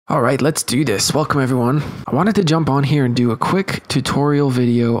All right, let's do this. Welcome everyone. I wanted to jump on here and do a quick tutorial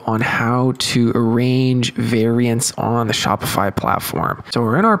video on how to arrange variants on the Shopify platform. So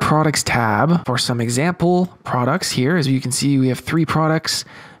we're in our products tab for some example products here. As you can see, we have 3 products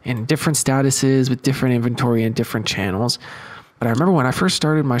in different statuses with different inventory and different channels. But I remember when I first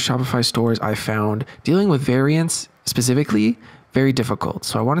started my Shopify stores, I found dealing with variants specifically very difficult.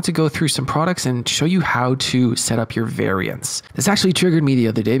 So I wanted to go through some products and show you how to set up your variants. This actually triggered me the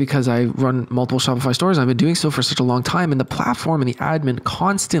other day because I run multiple Shopify stores. I've been doing so for such a long time, and the platform and the admin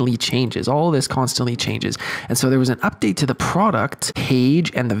constantly changes. All of this constantly changes. And so there was an update to the product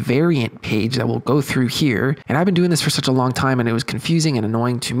page and the variant page that we'll go through here. And I've been doing this for such a long time, and it was confusing and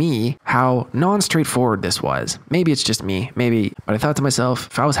annoying to me how non-straightforward this was. Maybe it's just me, maybe. But I thought to myself,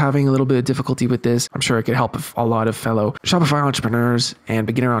 if I was having a little bit of difficulty with this, I'm sure it could help a lot of fellow Shopify entrepreneurs and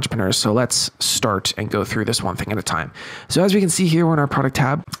beginner entrepreneurs. So let's start and go through this one thing at a time. So as we can see here, we're in our product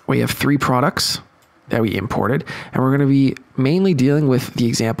tab. We have 3 products that we imported, and we're going to be mainly dealing with the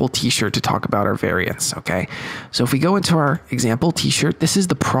example t-shirt to talk about our variants. Okay. So if we go into our example t-shirt, this is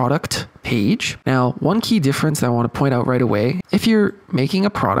the product page. Now, one key difference that I want to point out right away, if you're making a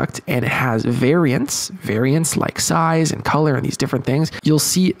product and it has variants like size and color and these different things, you'll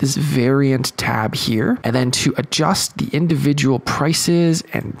see this variant tab here. And then to adjust the individual prices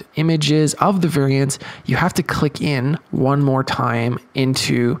and images of the variants, you have to click in one more time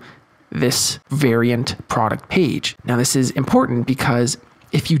into this variant product page. Now, this is important because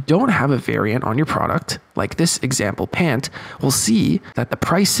if you don't have a variant on your product, like this example pant, we'll see that the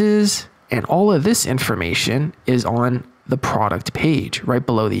prices and all of this information is on the product page right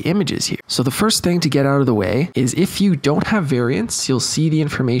below the images here. So the first thing to get out of the way is if you don't have variants, you'll see the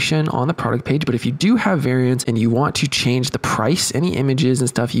information on the product page. But if you do have variants and you want to change the price, any images and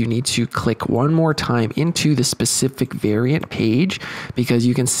stuff, you need to click one more time into the specific variant page, because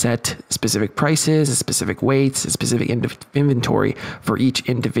you can set specific prices, specific weights, specific inventory for each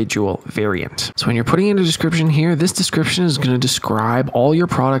individual variant. So when you're putting in a description here, this description is going to describe all your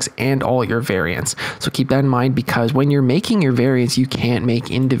products and all your variants. So keep that in mind, because when you're making your variants, you can't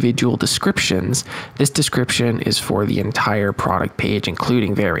make individual descriptions. This description is for the entire product page,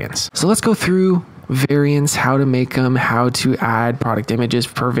 including variants. So let's go through variants, how to make them, how to add product images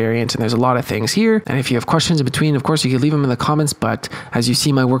per variant. And there's a lot of things here. And if you have questions in between, of course, you can leave them in the comments. But as you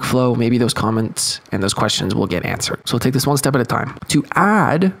see my workflow, maybe those comments and those questions will get answered. So we'll take this one step at a time. To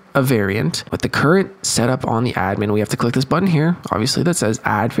add a variant with the current setup on the admin, we have to click this button here, obviously, that says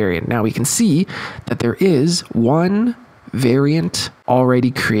add variant. Now we can see that there is one variant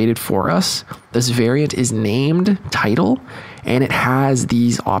already created for us. This variant is named title, and it has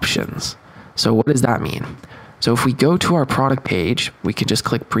these options. So what does that mean? So if we go to our product page, we can just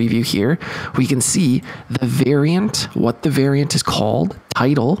click preview here. We can see the variant, what the variant is called,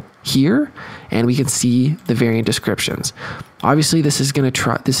 title here, and we can see the variant descriptions. Obviously, this is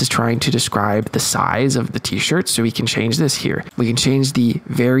trying to describe the size of the t-shirt, so we can change this here. We can change the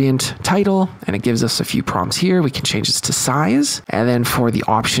variant title, and it gives us a few prompts here. We can change this to size, and then for the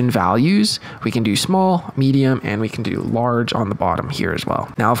option values, we can do small, medium, and we can do large on the bottom here as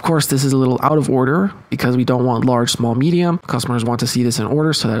well. Now, of course, this is a little out of order because we don't want large, small, medium. Customers want to see this in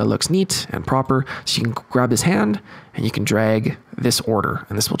order so that it looks neat and proper. So you can grab this hand and you can drag this order,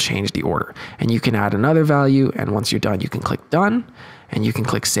 and this will change the order. And you can add another value, and once you're done, you can click done, and you can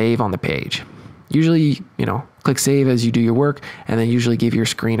click save on the page. Usually, click save as you do your work, and then usually give your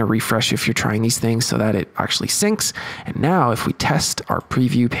screen a refresh if you're trying these things so that it actually syncs. And now if we test our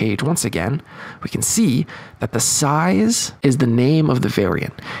preview page once again, we can see that the size is the name of the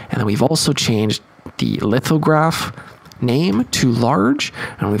variant. And then we've also changed the lithograph name to large,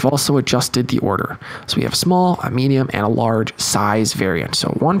 and we've also adjusted the order. So we have small, a medium, and a large size variant. So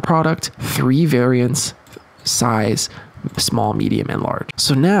one product, 3 variants, size, small, medium, and large.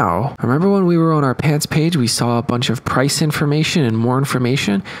 So now, remember when we were on our pants page, we saw a bunch of price information and more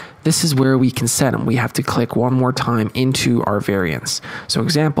information? This is where we can set them. We have to click one more time into our variants. So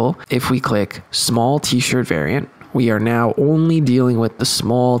example, if we click small t-shirt variant, we are now only dealing with the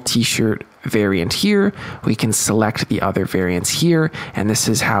small t-shirt variant here. We can select the other variants here, and this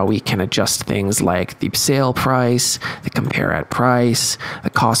is how we can adjust things like the sale price, the compare at price, the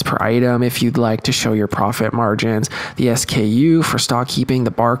cost per item if you'd like to show your profit margins, the SKU for stock keeping,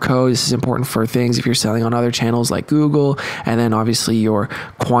 the barcode. This is important for things if you're selling on other channels like Google, and then obviously your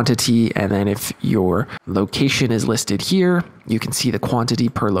quantity, and then if your location is listed here, you can see the quantity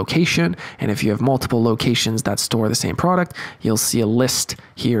per location. And if you have multiple locations that store the same product, you'll see a list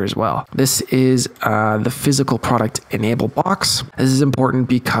here as well. This this is the physical product enable box. This is important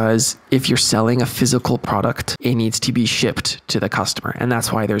because if you're selling a physical product, it needs to be shipped to the customer. And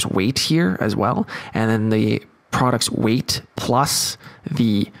that's why there's weight here as well. And then the product's weight plus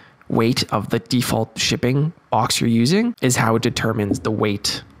the weight of the default shipping box you're using is how it determines the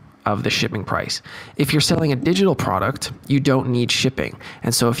weight of the shipping price. If you're selling a digital product, you don't need shipping.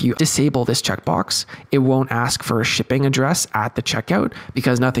 And so if you disable this checkbox, it won't ask for a shipping address at the checkout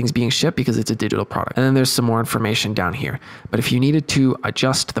because nothing's being shipped because it's a digital product. And then there's some more information down here. But if you needed to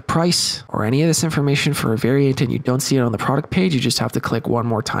adjust the price or any of this information for a variant and you don't see it on the product page, you just have to click one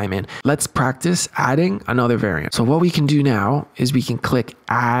more time in. Let's practice adding another variant. So what we can do now is we can click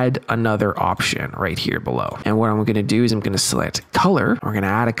add another option right here below. And what I'm going to do is I'm going to select color. We're going to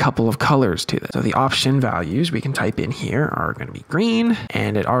add a couple of colors to this. So the option values we can type in here are going to be green,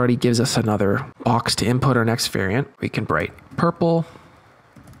 and it already gives us another box to input our next variant. We can write purple,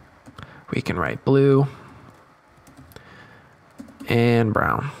 we can write blue, and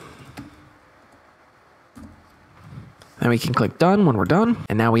brown. Then we can click done when we're done.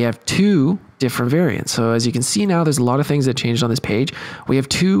 And now we have two different variants. So as you can see now, there's a lot of things that changed on this page. We have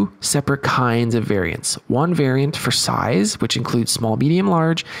two separate kinds of variants. One variant for size, which includes small, medium,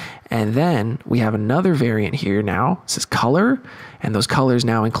 large. And then we have another variant here now. It says color. And those colors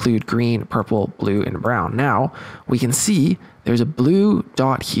now include green, purple, blue, and brown. Now we can see there's a blue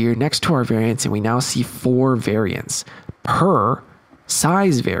dot here next to our variants. And we now see 4 variants per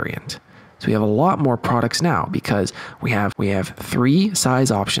size variant. So we have a lot more products now because we have 3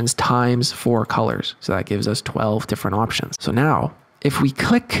 size options times 4 colors. So that gives us 12 different options. So now if we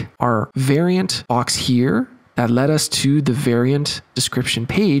click our variant box here that led us to the variant description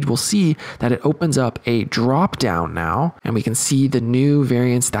page, we'll see that it opens up a drop down now, and we can see the new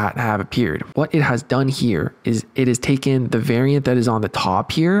variants that have appeared. What it has done here is it has taken the variant that is on the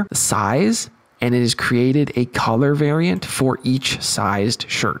top here, the size, and it has created a color variant for each sized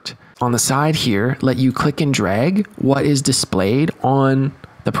shirt. On the side here, let you click and drag what is displayed on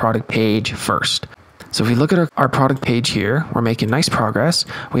the product page first. So if we look at our product page here, we're making nice progress.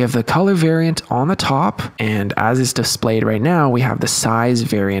 We have the color variant on the top, and as is displayed right now, we have the size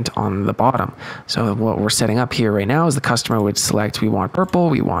variant on the bottom. So what we're setting up here right now is the customer would select, we want purple,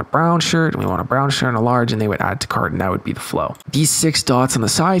 we want brown shirt, and we want a brown shirt and a large, and they would add to cart, and that would be the flow. These 6 dots on the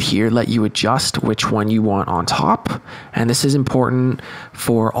side here let you adjust which one you want on top. And this is important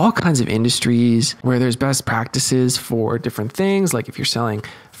for all kinds of industries where there's best practices for different things. Like if you're selling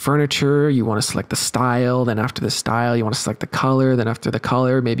furniture, you want to select the style, then after the style, you want to select the color, then after the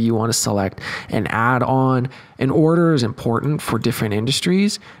color, maybe you want to select an add-on. An order is important for different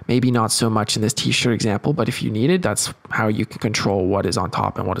industries, maybe not so much in this t-shirt example, but if you need it, that's how you can control what is on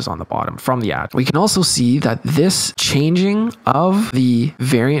top and what is on the bottom from the ad. We can also see that this changing of the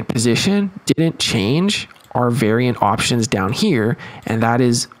variant position didn't change our variant options down here, and that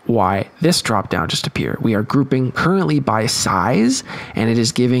is why this drop down just appeared. We are grouping currently by size, and it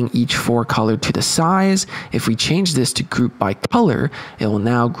is giving each 4 color to the size. If we change this to group by color, it will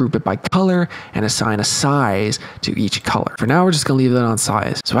now group it by color and assign a size to each color. For now, we're just gonna leave that on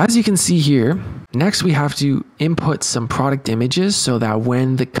size. So as you can see here, next we have to input some product images so that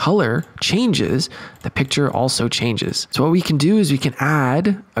when the color changes, the picture also changes. So what we can do is we can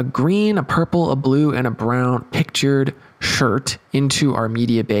add a green, a purple, a blue, and a brown pictured shirt into our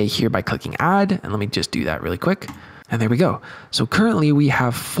media bay here by clicking add. And let me just do that really quick. And there we go. So currently we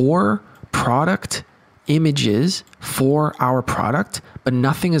have 4 product images for our product, but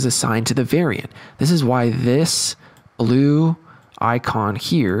nothing is assigned to the variant. This is why this blue icon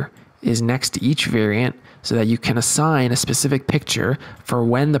here is next to each variant so that you can assign a specific picture for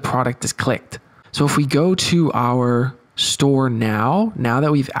when the product is clicked. So if we go to our store now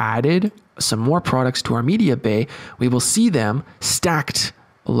that we've added some more products to our media bay, we will see them stacked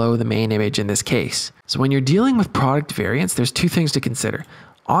below the main image in this case. So when you're dealing with product variants, there's 2 things to consider.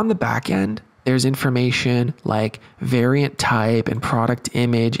 On the back end, there's information like variant type and product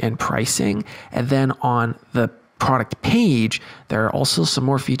image and pricing. And then on the product page, there are also some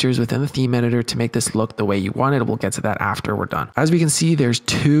more features within the theme editor to make this look the way you want it. We'll get to that after we're done. As we can see, there's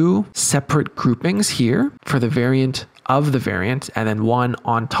 2 separate groupings here for the variant of the variant, and then 1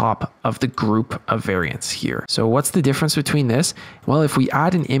 on top of the group of variants here. So what's the difference between this? Well, if we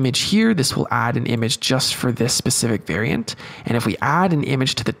add an image here, this will add an image just for this specific variant. And if we add an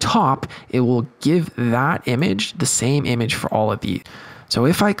image to the top, it will give that image the same image for all of these. So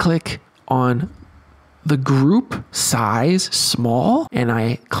if I click on the group size small and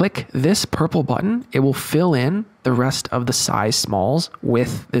I click this purple button, it will fill in the rest of the size smalls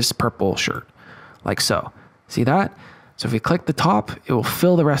with this purple shirt, like so. See that? So if we click the top, it will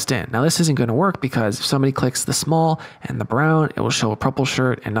fill the rest in. Now this isn't going to work because if somebody clicks the small and the brown, it will show a purple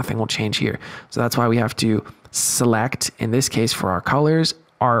shirt and nothing will change here. So that's why we have to select, in this case for our colors,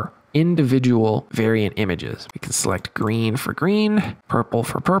 our individual variant images. We can select green for green, purple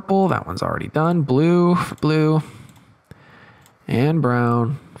for purple. That one's already done. Blue for blue, and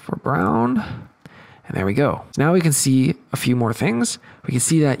brown for brown. And there we go. So now we can see a few more things. We can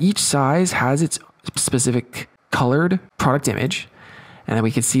see that each size has its specific colored product image. And then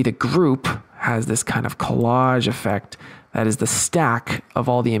we can see the group has this kind of collage effect that is the stack of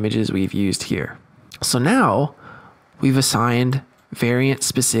all the images we've used here. So now we've assigned variant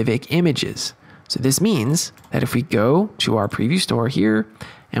specific images. So this means that if we go to our preview store here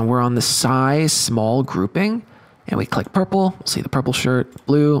and we're on the size small grouping and we click purple, we'll see the purple shirt,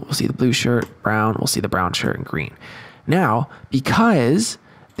 blue, we'll see the blue shirt, brown, we'll see the brown shirt, and green. Now, because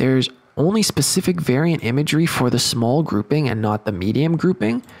there's only specific variant imagery for the small grouping and not the medium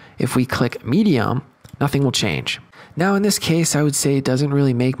grouping, if we click medium, nothing will change. Now in this case, I would say it doesn't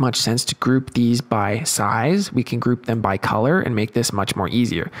really make much sense to group these by size. We can group them by color and make this much more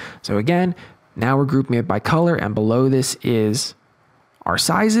easier. So again, now we're grouping it by color, and below this is our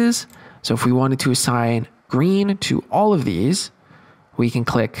sizes. So if we wanted to assign green to all of these, we can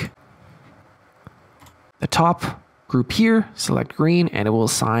click the top group here, select green, and it will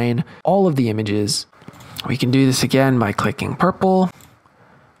assign all of the images. We can do this again by clicking purple.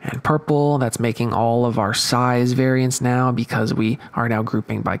 And purple, that's making all of our size variants now because we are now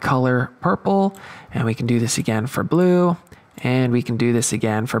grouping by color purple. And we can do this again for blue, and we can do this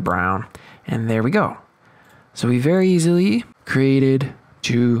again for brown. And there we go. So we very easily created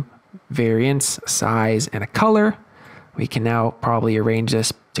two variants, a size and a color. We can now probably arrange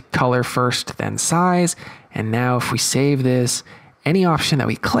this to color first, then size. And now if we save this, any option that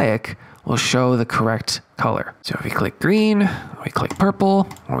we click will show the correct color. So if we click green, we click purple,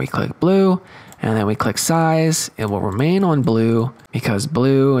 or we click blue, and then we click size, it will remain on blue because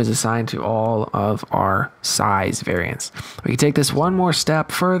blue is assigned to all of our size variants. We can take this one more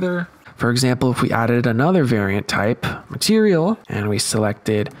step further. For example, if we added another variant type, material, and we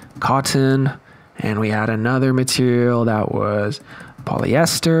selected cotton, and we had another material that was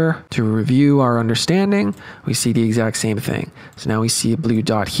polyester. To review our understanding, we see the exact same thing. So now we see a blue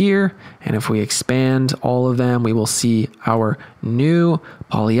dot here, and if we expand all of them, we will see our new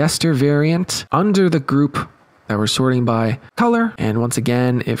polyester variant under the group that we're sorting by color. And once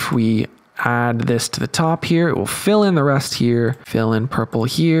again, if we add this to the top here, it will fill in the rest here, fill in purple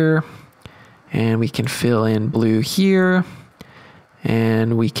here, and we can fill in blue here,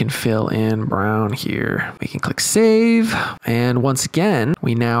 and we can fill in brown here. We can click save. And once again,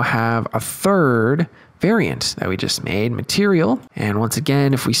 we now have a third variant that we just made, material. And once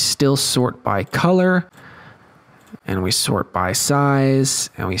again, if we still sort by color, and we sort by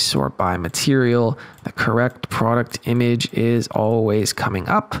size, and we sort by material, the correct product image is always coming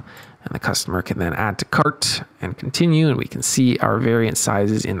up. And the customer can then add to cart and continue, and we can see our variant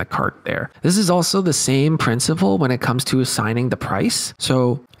sizes in the cart there. This is also the same principle when it comes to assigning the price.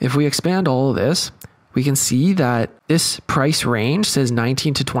 So if we expand all of this, we can see that this price range says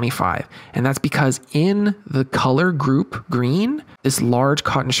 19 to 25. And that's because in the color group green, this large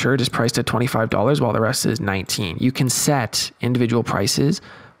cotton shirt is priced at $25 while the rest is 19. You can set individual prices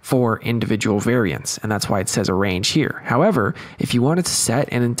for individual variants, and that's why it says a range here. However, if you wanted to set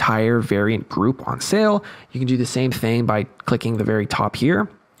an entire variant group on sale, you can do the same thing by clicking the very top here,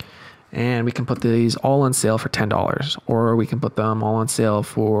 and we can put these all on sale for $10, or we can put them all on sale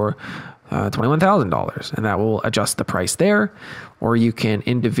for $21,000, and that will adjust the price there. Or you can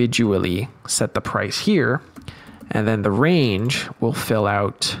individually set the price here, and then the range will fill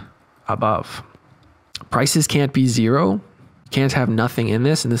out above. Prices can't be zero. Can't have nothing in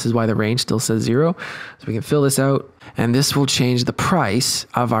this, and this is why the range still says 0. So we can fill this out, and this will change the price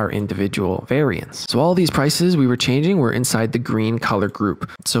of our individual variants. So all these prices we were changing were inside the green color group.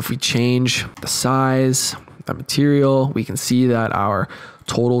 So if we change the size, the material, we can see that our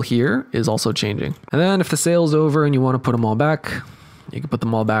total here is also changing. And then if the sale's over and you want to put them all back, you can put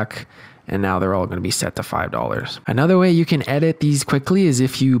them all back, and now they're all going to be set to $5. Another way you can edit these quickly is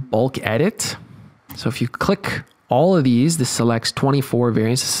if you bulk edit. So if you click all of these, this selects 24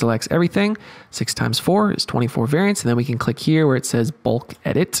 variants. This selects everything. 6 times 4 is 24 variants. And then we can click here where it says bulk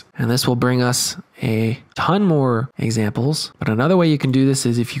edit. And this will bring us a ton more examples. But another way you can do this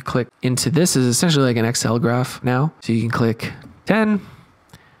is if you click into this, is essentially like an Excel graph now. So you can click 10.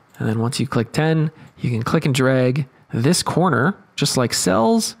 And then once you click 10, you can click and drag this corner, just like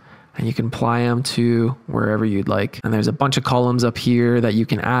cells, and you can apply them to wherever you'd like. And there's a bunch of columns up here that you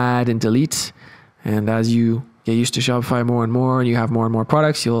can add and delete. And as you get used to Shopify more and more, and you have more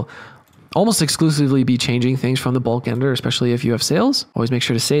products, you'll almost exclusively be changing things from the bulk editor, especially if you have sales. Always make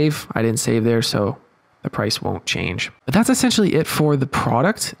sure to save. I didn't save there, so the price won't change. But that's essentially it for the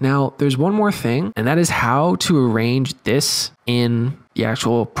product. Now, there's one more thing, and that is how to arrange this in the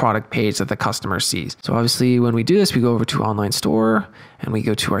actual product page that the customer sees. So obviously when we do this, we go over to online store and we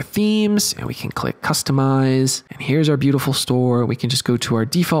go to our themes and we can click customize. And here's our beautiful store. We can just go to our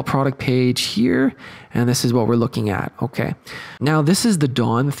default product page here. And this is what we're looking at. Okay. Now this is the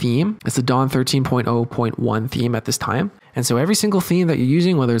Dawn theme. It's the Dawn 13.0.1 theme at this time. And so every single theme that you're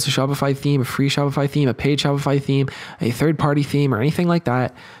using, whether it's a Shopify theme, a free Shopify theme, a paid Shopify theme, a third-party theme, or anything like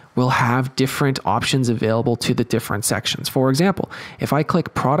that, will have different options available to the different sections. For example, if I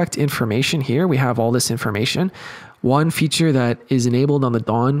click product information here, we have all this information. One feature that is enabled on the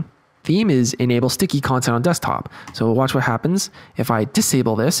Dawn theme is enable sticky content on desktop. So watch what happens. If I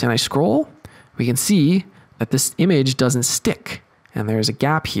disable this and I scroll, we can see that this image doesn't stick. And there's a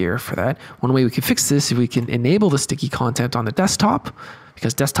gap here for that. One way we can fix this is we can enable the sticky content on the desktop,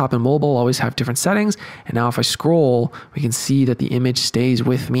 because desktop and mobile always have different settings. And now if I scroll, we can see that the image stays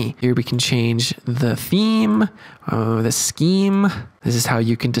with me. Here we can change the theme, the scheme. This is how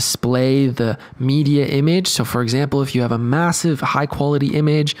you can display the media image. So for example, if you have a massive high quality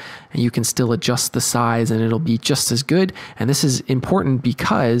image, and you can still adjust the size and it'll be just as good. And this is important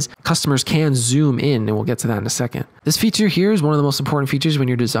because customers can zoom in, and we'll get to that in a second. This feature here is one of the most important features when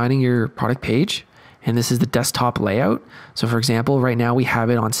you're designing your product page. And this is the desktop layout. So for example, right now we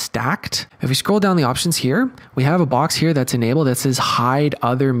have it on stacked. If we scroll down the options here, we have a box here that's enabled that says hide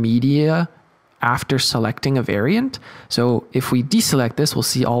other media after selecting a variant. So if we deselect this, we'll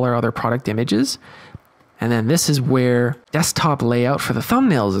see all our other product images. And then this is where desktop layout for the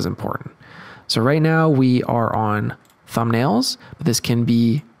thumbnails is important. So right now we are on thumbnails, but this can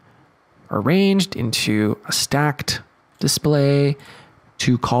be arranged into a stacked display,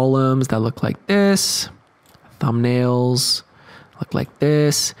 2 columns that look like this. Thumbnails look like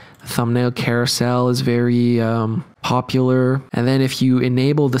this. The thumbnail carousel is very popular. And then if you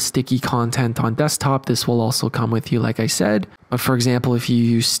enable the sticky content on desktop, this will also come with you, like I said. But for example, if you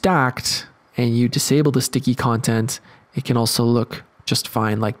use stacked and you disable the sticky content, it can also look just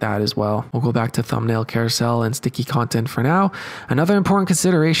fine like that as well. We'll go back to thumbnail carousel and sticky content for now. Another important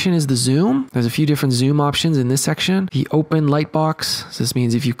consideration is the zoom. There's a few different zoom options in this section. The open light box. So this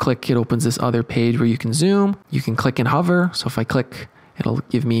means if you click, it opens this other page where you can zoom. You can click and hover. So if I click, it'll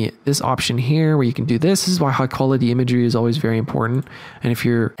give me this option here where you can do this. This is why high quality imagery is always very important. And if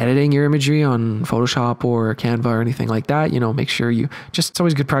you're editing your imagery on Photoshop or Canva or anything like that, make sure it's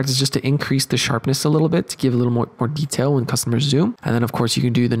always good practice just to increase the sharpness a little bit to give a little more detail when customers zoom. And then of course you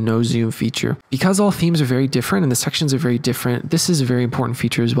can do the no zoom feature. Because all themes are very different and the sections are very different, this is a very important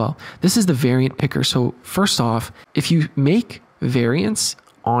feature as well. This is the variant picker. So first off, if you make variants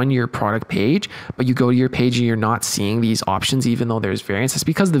on your product page, but you go to your page and you're not seeing these options, even though there's variants, it's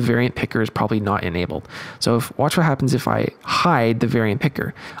because the variant picker is probably not enabled. So watch what happens if I hide the variant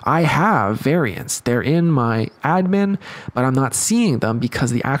picker. I have variants. They're in my admin, but I'm not seeing them because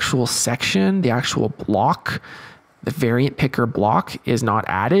the actual section, the actual block, the variant picker block is not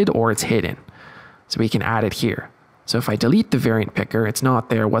added or it's hidden. So we can add it here. So if I delete the variant picker, it's not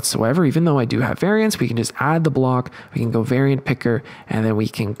there whatsoever. Even though I do have variants, we can just add the block. We can go variant picker, and then we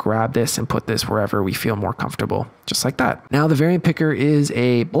can grab this and put this wherever we feel more comfortable, just like that. Now the variant picker is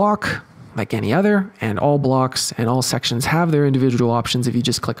a block like any other, and all blocks and all sections have their individual options if you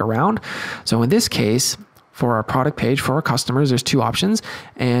just click around. So in this case, for our product page, for our customers, there's 2 options.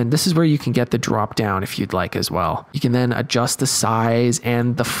 And this is where you can get the drop down if you'd like as well. You can then adjust the size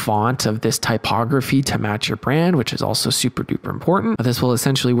and the font of this typography to match your brand, which is also super duper important. This will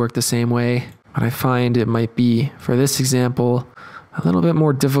essentially work the same way, but I find it might be, for this example, a little bit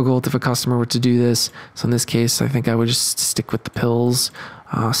more difficult if a customer were to do this. So in this case, I think I would just stick with the pills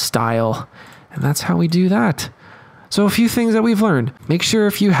style. And that's how we do that. So a few things that we've learned. Make sure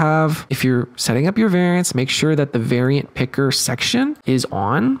if you're setting up your variants, make sure that the variant picker section is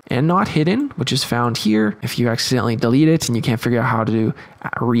on and not hidden, which is found here. If you accidentally delete it and you can't figure out how to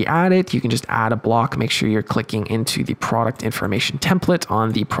re-add it, you can just add a block. Make sure you're clicking into the product information template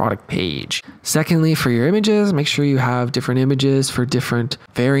on the product page. Secondly, for your images, make sure you have different images for different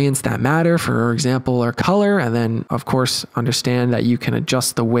variants that matter. For example, our color, and then of course, understand that you can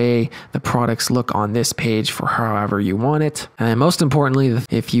adjust the way the products look on this page for however you want it. And most importantly,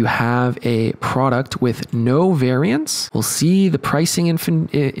 if you have a product with no variants, we'll see the pricing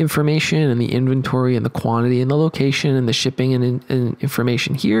information and the inventory and the quantity and the location and the shipping and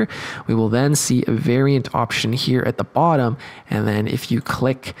information here. We will then see a variant option here at the bottom. And then if you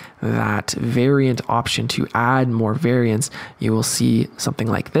click that variant option to add more variants, you will see something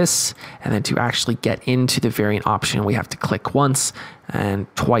like this. And then to actually get into the variant option, we have to click once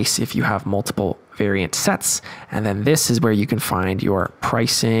and twice if you have multiple variant sets. And then this is where you can find your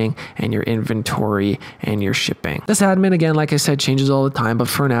pricing and your inventory and your shipping. This admin, again, like I said, changes all the time, but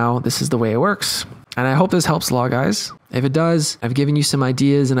for now, this is the way it works. And I hope this helps a lot, guys. If it does, I've given you some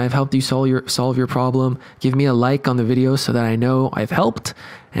ideas and I've helped you solve your problem. Give me a like on the video so that I know I've helped.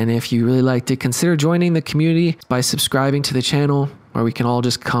 And if you really liked it, consider joining the community by subscribing to the channel, where we can all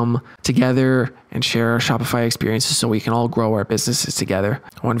just come together and share our Shopify experiences so we can all grow our businesses together,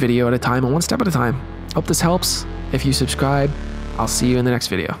 one video at a time and one step at a time. Hope this helps. If you subscribe, I'll see you in the next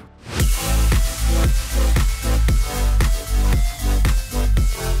video.